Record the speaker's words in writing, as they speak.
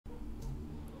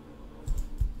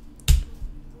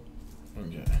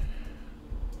Okay.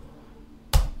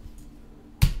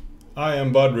 I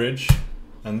am Budridge,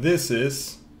 and this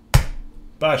is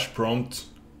Bash Prompt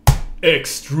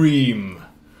Extreme.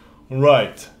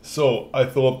 Right, so I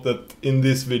thought that in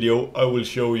this video I will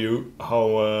show you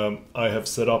how I have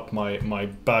set up my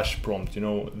bash prompt, you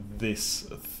know, this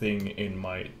thing in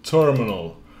my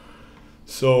terminal.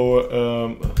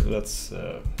 So let's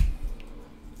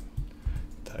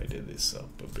tidy this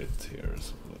up a bit here.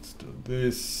 So let's do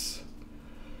this.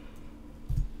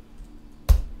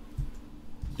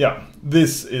 Yeah,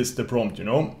 this is the prompt, you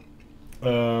know.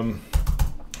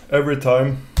 Every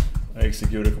time I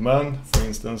execute a command, for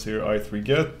instance here i3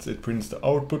 get, it prints the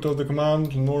output of the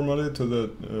command normally to the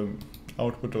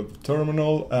output of the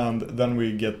terminal, and then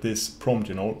we get this prompt,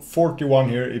 you know, 41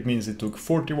 here. It means it took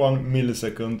 41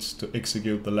 milliseconds to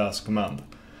execute the last command.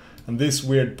 And this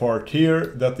weird part here,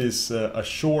 that is a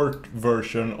short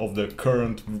version of the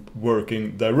current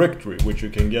working directory, which you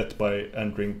can get by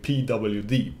entering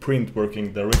pwd, print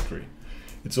working directory.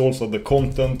 It's also the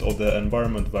content of the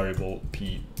environment variable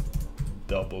pwd,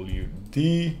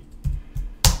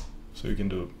 so you can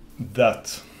do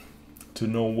that to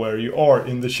know where you are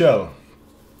in the shell.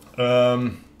 So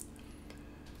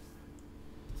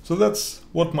that's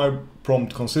what my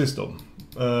prompt consists of.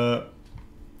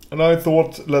 And I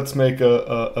thought, let's make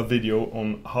a video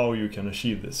on how you can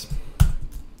achieve this.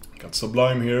 Got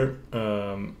Sublime here.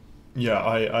 Yeah,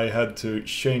 I had to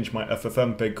change my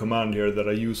ffmpeg command here that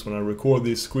I use when I record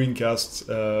these screencasts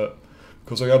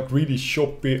because I got really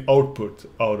choppy output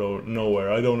out of nowhere.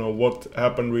 I don't know what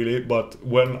happened really, but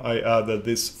when I added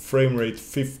this frame rate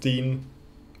 15,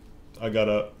 I got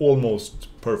a almost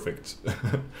perfect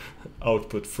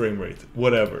output frame rate.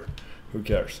 Whatever, who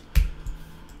cares?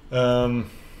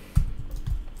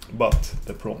 But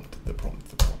the prompt.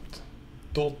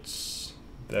 Dots.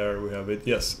 There we have it.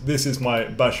 Yes, this is my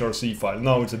bashrc file.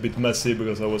 Now it's a bit messy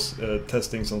because I was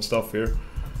testing some stuff here.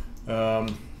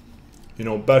 You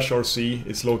know, bashrc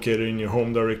is located in your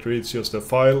home directory. It's just a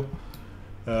file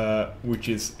which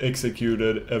is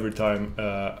executed every time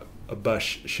a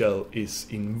bash shell is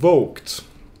invoked.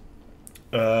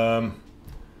 And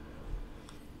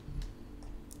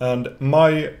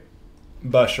my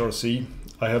bashrc,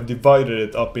 I have divided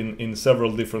it up in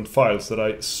several different files that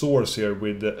I source here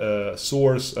with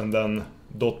source and then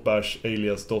 .bash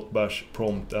alias .bash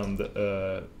prompt and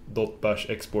 .bash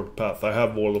export path. I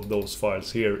have all of those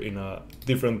files here in a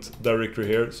different directory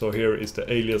here. So here is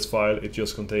the alias file. It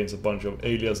just contains a bunch of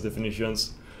alias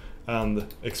definitions, and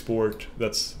export,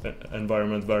 that's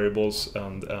environment variables,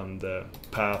 and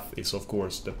path is of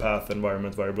course the path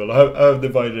environment variable. I've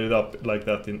divided it up like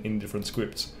that in different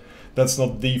scripts. That's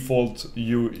not default.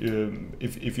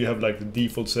 If you have like the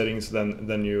default settings,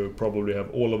 then you probably have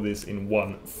all of this in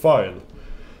one file.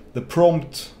 The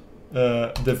prompt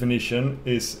definition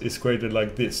is created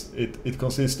like this. It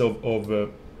consists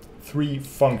of three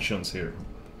functions here,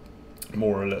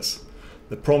 more or less.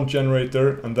 The prompt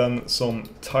generator and then some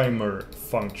timer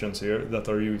functions here that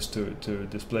are used to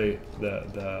display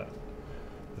the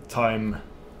time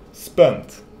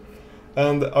spent.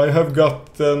 And I have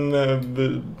gotten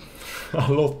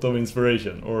a lot of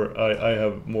inspiration, or I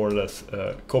have more or less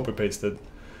copy-pasted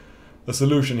a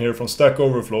solution here from Stack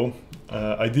Overflow.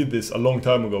 I did this a long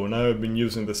time ago and I have been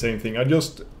using the same thing. I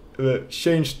just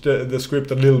changed the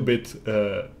script a little bit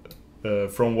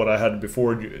from what I had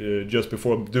before, just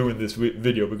before doing this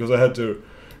video, because I had to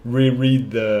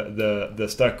reread the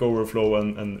Stack Overflow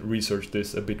and research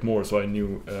this a bit more, so I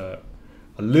knew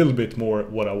a little bit more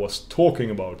what I was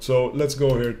talking about. So let's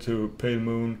go here to Pale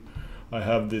Moon. I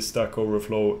have this Stack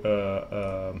Overflow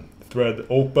thread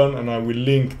open, and I will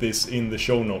link this in the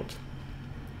show note.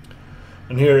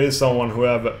 And here is someone who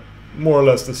have more or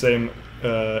less the same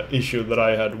issue that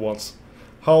I had once.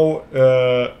 How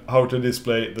to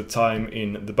display the time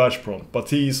in the bash prompt, but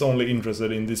he is only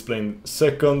interested in displaying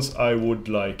seconds. I would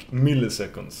like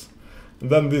milliseconds. And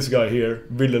then this guy here,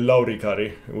 Ville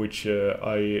Laurikari, which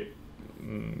I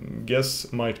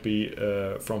guess might be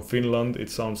from Finland. It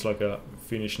sounds like a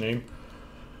Finnish name.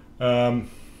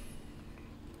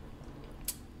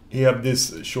 He have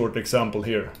this short example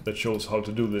here that shows how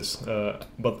to do this,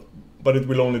 but it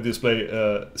will only display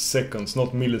seconds,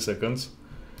 not milliseconds.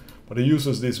 But he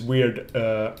uses this weird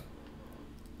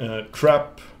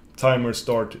trap timer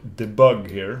start debug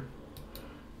here,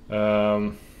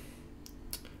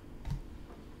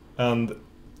 and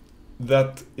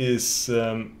that is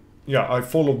yeah, I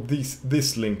followed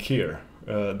this link here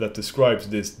that describes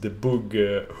this debug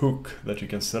hook that you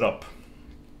can set up.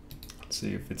 Let's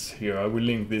see if it's here. I will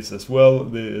link this as well.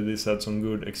 This had some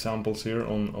good examples here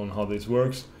on how this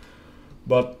works.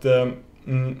 But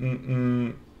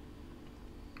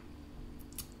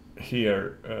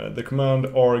here the command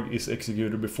arg is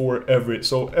executed before every,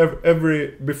 so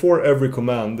before every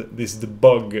command, this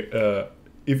debug,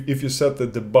 if you set the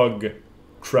debug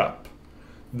trap,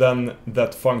 then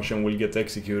that function will get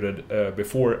executed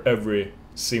before every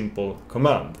simple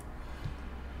command.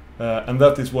 And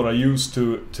that is what I use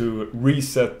to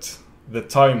reset the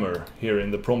timer here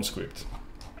in the prompt script.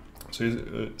 So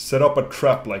you set up a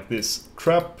trap like this,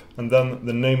 trap, and then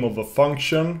the name of a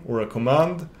function or a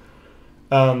command,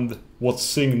 and what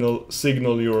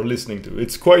signal you're listening to.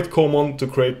 It's quite common to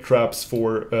create traps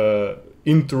for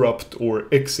interrupt or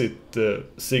exit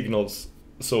signals,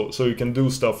 so you can do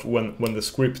stuff when the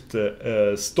script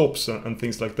stops and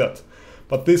things like that.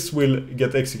 But this will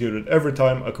get executed every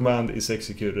time a command is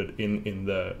executed in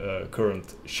the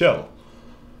current shell.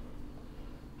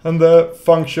 And the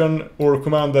function or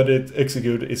command that it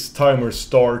executes is timer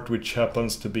start, which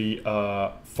happens to be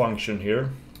a function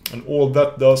here. And all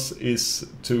that does is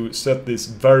to set this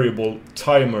variable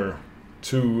timer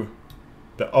to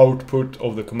the output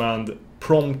of the command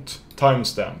prompt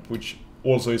timestamp, which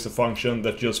also is a function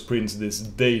that just prints this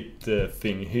date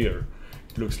thing here.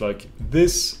 It looks like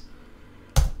this.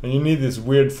 And you need this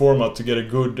weird format to get a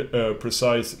good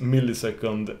precise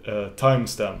millisecond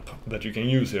timestamp that you can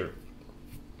use here.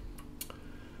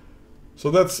 So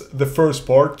that's the first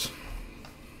part.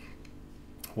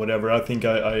 Whatever, I think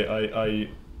I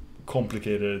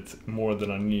complicated it more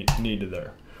than I needed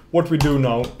there. What we do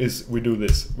now is we do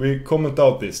this. We comment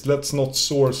out this. Let's not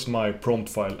source my prompt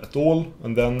file at all,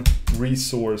 and then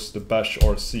resource the bash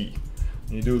rc.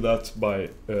 And you do that by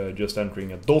just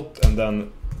entering a dot and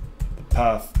then the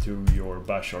path to your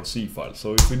bash rc file.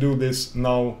 So if we do this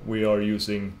now, we are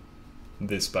using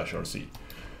this bash rc.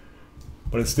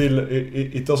 But it's still,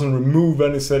 it doesn't remove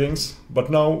any settings. But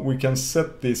now we can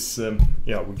set this,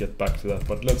 yeah, we'll get back to that.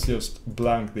 But let's just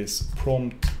blank this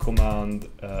prompt command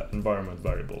environment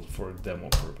variable for demo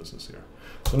purposes here.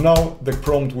 So now the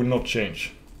prompt will not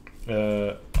change.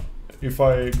 If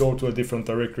I go to a different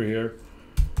directory here,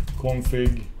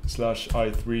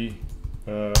 config/i3,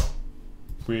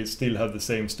 we still have the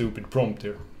same stupid prompt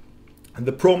here. And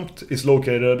the prompt is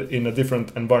located in a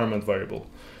different environment variable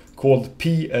called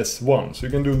PS1. So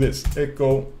you can do this,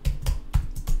 echo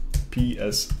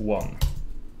PS1.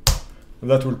 And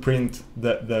that will print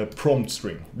the prompt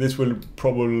string. This will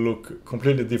probably look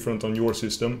completely different on your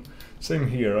system. Same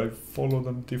here, I followed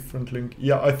a different link.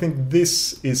 Yeah, I think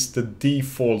this is the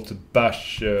default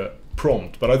bash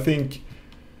prompt, but I think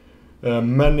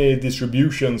many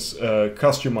distributions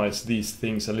customize these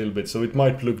things a little bit. So it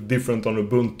might look different on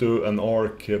Ubuntu and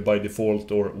Arc by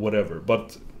default or whatever,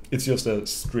 but it's just a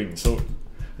string. So,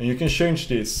 and you can change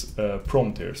this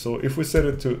prompt here. So if we set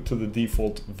it to the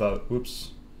default value,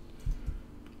 whoops,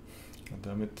 god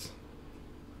damn it.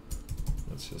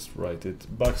 Let's just write it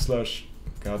backslash,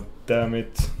 god damn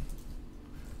it,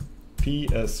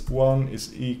 PS1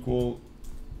 is equal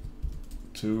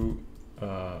to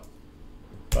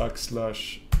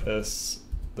backslash s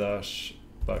dash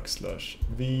backslash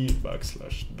v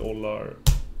backslash dollar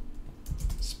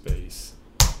space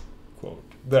quote.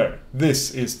 There,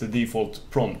 this is the default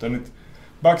prompt, and it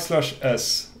backslash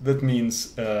s, that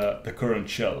means the current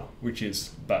shell, which is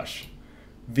bash.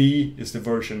 V is the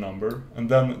version number, and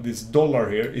then this dollar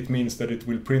here, it means that it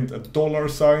will print a dollar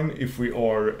sign if we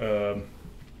are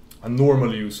a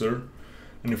normal user,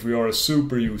 and if we are a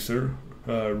super user,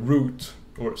 root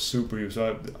or super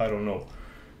user, I don't know.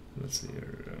 Let's see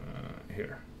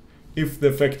here. If the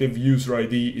effective user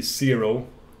ID is 0,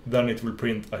 then it will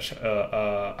print a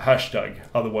hashtag,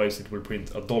 otherwise it will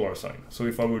print a dollar sign. So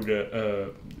if I would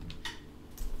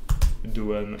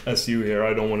do an SU here,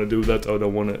 I don't want to do that, I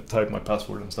don't want to type my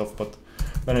password and stuff, but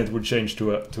then it would change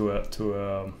to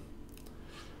a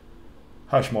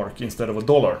hash mark instead of a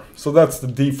dollar. So that's the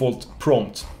default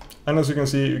prompt. And as you can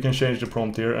see, you can change the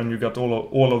prompt here, and you got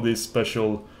all of these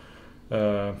special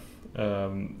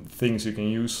things you can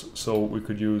use. So we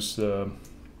could use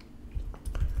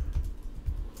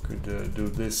do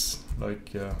this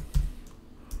like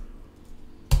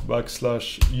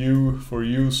backslash u for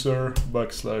user,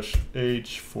 backslash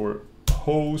h for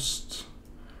host,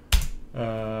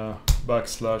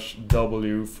 backslash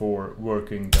w for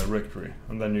working directory,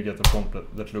 and then you get a prompt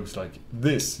that looks like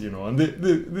this, you know, and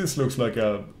this looks like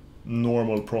a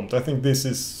normal prompt. I think this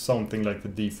is something like the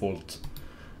default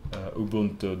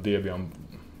Ubuntu Debian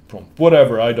prompt.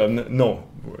 Whatever, I don't know,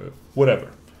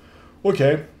 whatever.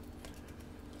 Okay.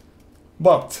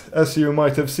 But as you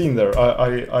might have seen there,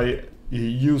 I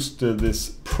used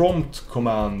this prompt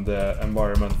command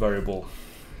environment variable,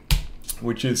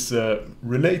 which is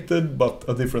related but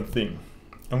a different thing.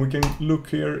 And we can look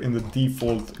here in the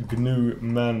default GNU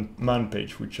man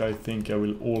page, which I think I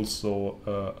will also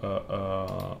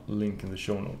link in the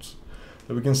show notes.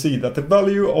 So we can see that the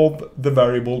value of the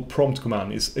variable prompt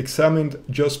command is examined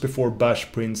just before bash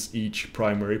prints each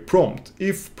primary prompt.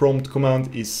 If prompt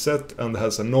command is set and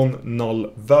has a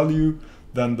non-null value,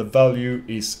 then the value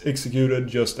is executed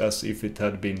just as if it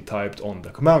had been typed on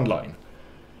the command line.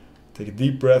 Take a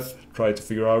deep breath, try to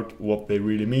figure out what they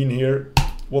really mean here.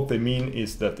 What they mean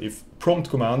is that if prompt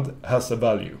command has a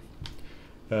value,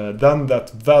 then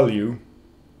that value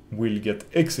will get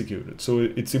executed. So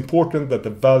it's important that the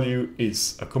value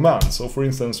is a command. So for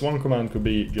instance, one command could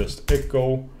be just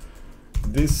echo,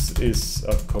 this is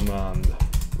a command,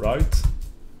 right?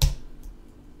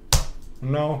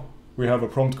 Now we have a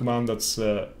prompt command that's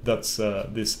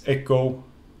this echo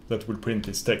that will print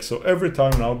this text. So every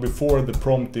time now before the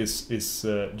prompt is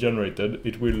generated,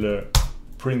 it will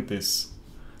print this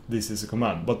is a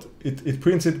command, but it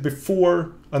prints it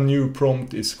before a new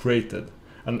prompt is created.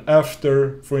 And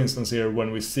after, for instance here,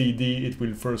 when we cd, it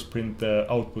will first print the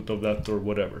output of that or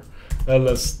whatever.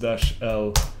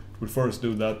 ls-l will first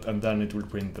do that, and then it will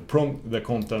print the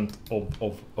content of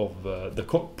the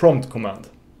prompt command.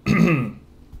 So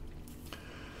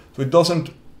it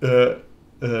doesn't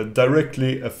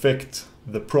directly affect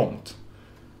the prompt.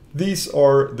 These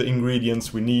are the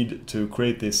ingredients we need to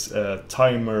create this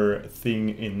timer thing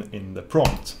in the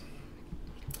prompt.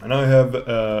 And I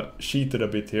have cheated a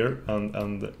bit here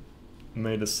and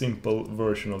made a simple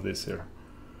version of this here.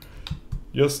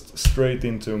 Just straight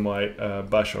into my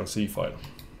bashrc file.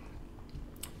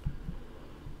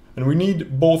 And we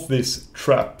need both this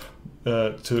trap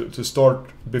to start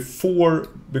before,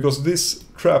 because this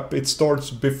trap, it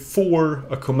starts before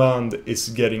a command is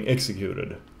getting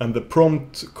executed, and the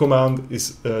prompt command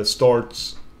is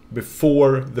starts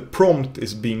before the prompt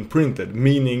is being printed,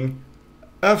 meaning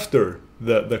after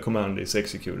the command is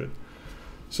executed.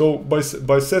 So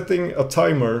by setting a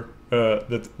timer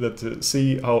that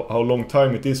see how long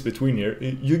time it is between here,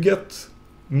 you get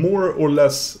more or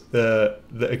less the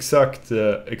exact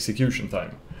execution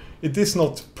time. It is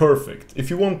not perfect.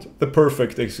 If you want the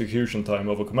perfect execution time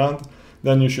of a command,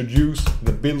 then you should use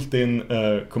the built-in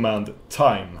command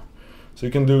time. So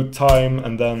you can do time,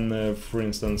 and then for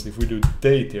instance, if we do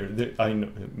date here, I know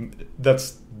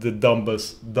that's the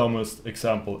dumbest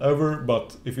example ever,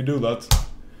 but if you do that,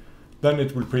 then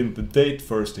it will print the date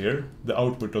first here, the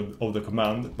output of the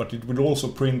command, but it will also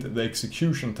print the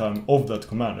execution time of that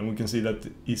command, and we can see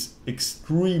that is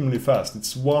extremely fast.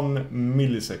 It's 1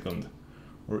 millisecond,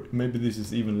 or maybe this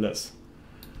is even less.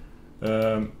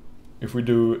 If we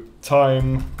do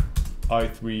time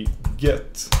i3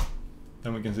 get,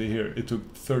 then we can see here it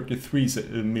took 33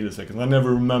 milliseconds. I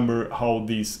never remember how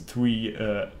these three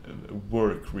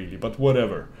work really, but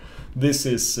whatever. This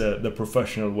is the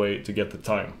professional way to get the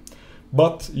time.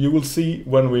 But you will see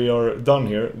when we are done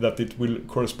here that it will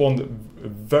correspond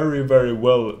very, very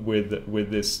well with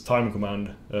this time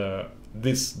command,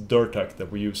 this dirtac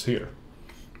that we use here.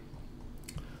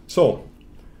 So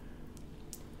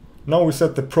now we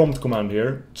set the prompt command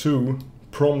here to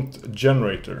prompt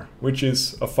generator, which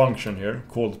is a function here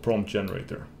called prompt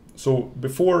generator. So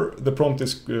before the prompt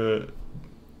is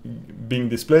being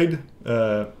displayed,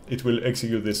 it will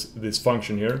execute this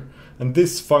function here, and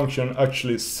this function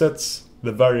actually sets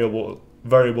the variable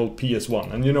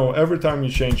PS1. And you know, every time you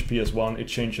change PS1, it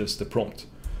changes the prompt.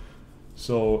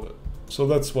 So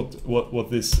that's what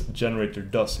this generator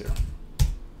does here.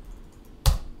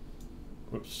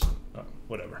 Oops,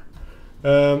 whatever.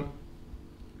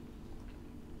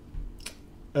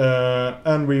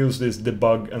 And we use this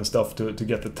debug and stuff to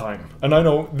get the time. And I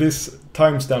know this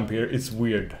timestamp here, it's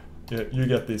weird. You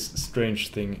get this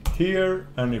strange thing here,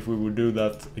 and if we would do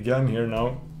that again here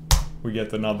now, we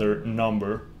get another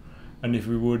number. And if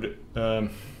we would,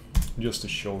 just to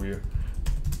show you,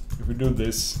 if we do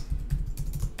this,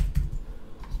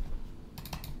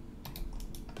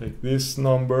 take this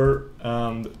number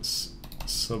and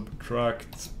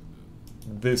subtract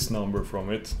this number from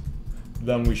it,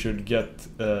 then we should get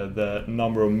the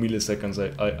number of milliseconds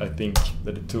I think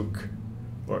that it took,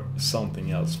 or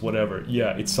something else, whatever.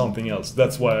 Yeah, it's something else.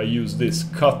 That's why I used this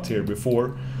cut here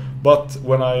before. But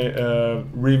when I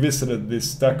revisited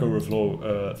this Stack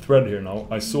Overflow thread here now,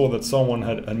 I saw that someone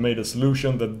had made a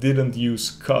solution that didn't use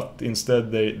cut.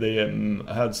 Instead, they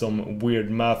had some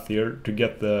weird math here to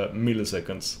get the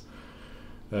milliseconds.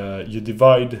 You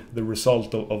divide the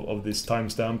result of this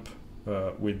timestamp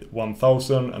with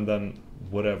 1000, and then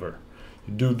whatever.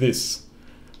 You do this.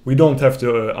 We don't have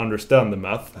to understand the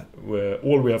math.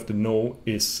 All we have to know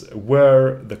is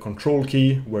where the control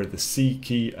key, where the C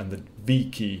key and the V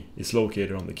key is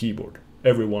located on the keyboard.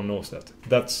 Everyone knows that.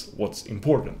 That's what's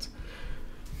important.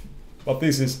 But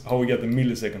this is how we get the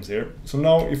milliseconds here. So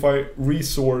now if I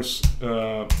resource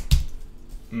bash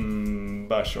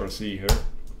rc here,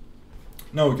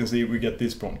 now we can see we get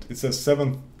this prompt. It says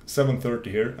 730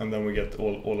 here, and then we get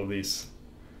all of these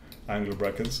angle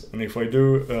brackets. And if I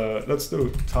do, let's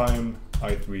do time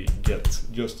i3 get,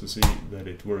 just to see that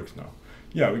it works now.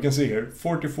 Yeah, we can see here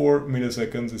 44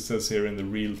 milliseconds, it says here in the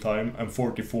real time, and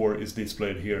 44 is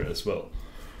displayed here as well.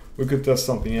 We could test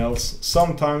something else.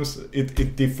 Sometimes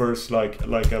it differs like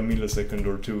a millisecond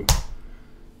or two.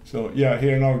 So yeah,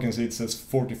 here now we can see it says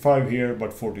 45 here,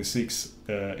 but 46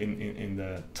 in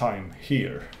the time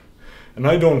here. And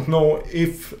I don't know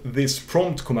if this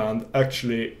prompt command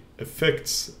actually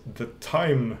affects the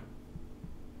time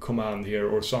command here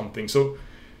or something. So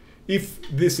if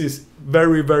this is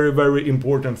very, very, very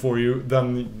important for you,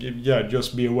 then yeah,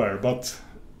 just be aware. But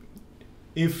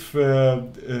if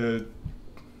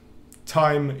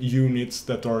time units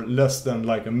that are less than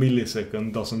like a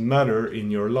millisecond doesn't matter in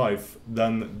your life,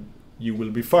 then you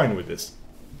will be fine with this.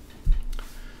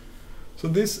 So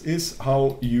this is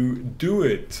how you do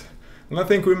it. And I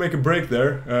think we make a break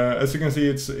there. As you can see,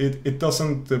 it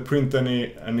doesn't print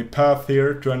any path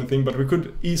here to anything, but we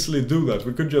could easily do that.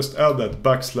 We could just add that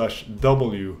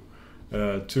 \w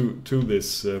to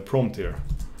this prompt here,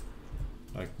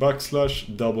 like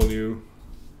 \w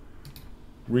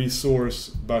resource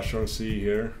bash rc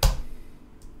here.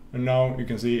 And now you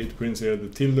can see it prints here the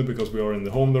tilde because we are in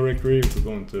the home directory. If we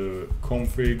go into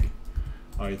config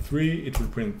i3, it will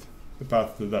print the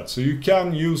path to that. So you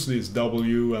can use this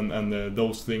W and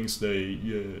those things,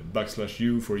 the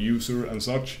 \u for user and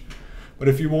such. But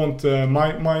if you want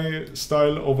my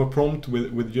style of a prompt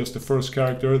with just the first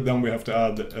character, then we have to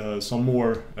add some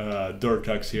more dir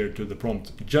tags here to the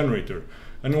prompt generator.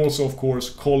 And also, of course,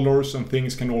 colors and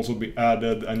things can also be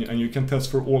added, and you can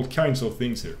test for all kinds of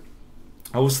things here.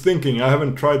 I was thinking, I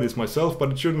haven't tried this myself,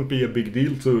 but it shouldn't be a big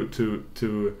deal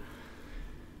to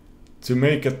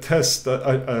make a test,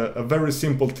 a very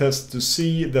simple test to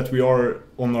see that we are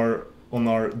on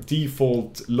our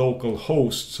default local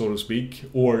host, so to speak,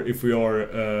 or if we are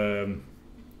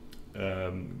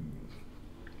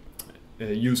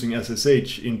using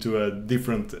SSH into a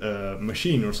different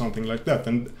machine or something like that.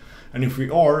 And if we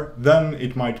are, then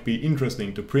it might be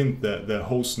interesting to print the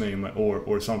host name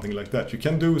or something like that. You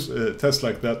can do tests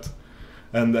like that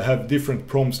and have different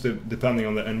prompts depending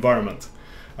on the environment.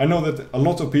 I know that a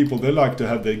lot of people, they like to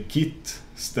have the git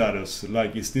status,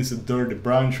 like is this a dirty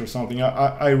branch or something.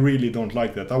 I really don't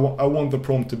like that. I want the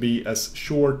prompt to be as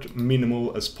short,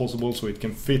 minimal as possible, so it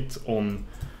can fit on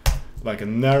like a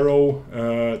narrow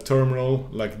terminal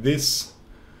like this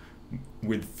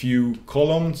with few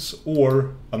columns,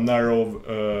 or a narrow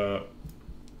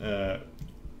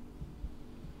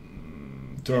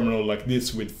terminal like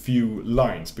this with few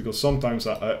lines, because sometimes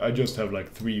I just have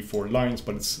like 3-4 lines,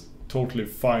 but it's totally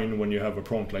fine when you have a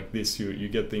prompt like this. You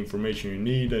get the information you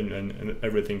need, and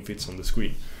everything fits on the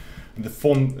screen. And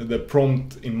the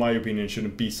prompt, in my opinion,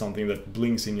 shouldn't be something that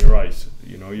blinks in your eyes.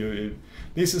 You know,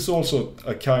 this is also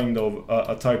a kind of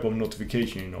a type of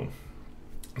notification. You know,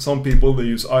 some people, they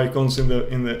use icons in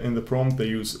the prompt. They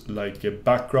use like a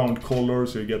background color,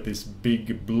 so you get these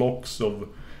big blocks of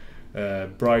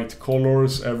bright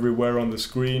colors everywhere on the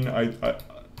screen.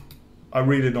 I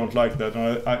really don't like that,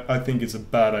 and I think it's a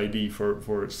bad idea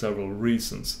for several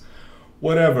reasons.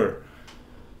 Whatever.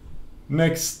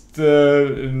 Next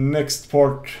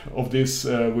part of this,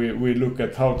 we look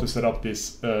at how to set up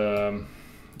this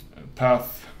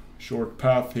short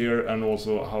path here, and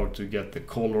also how to get the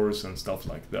colors and stuff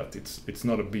like that. It's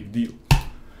not a big deal.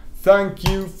 Thank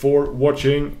you for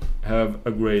watching. Have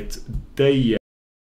a great day.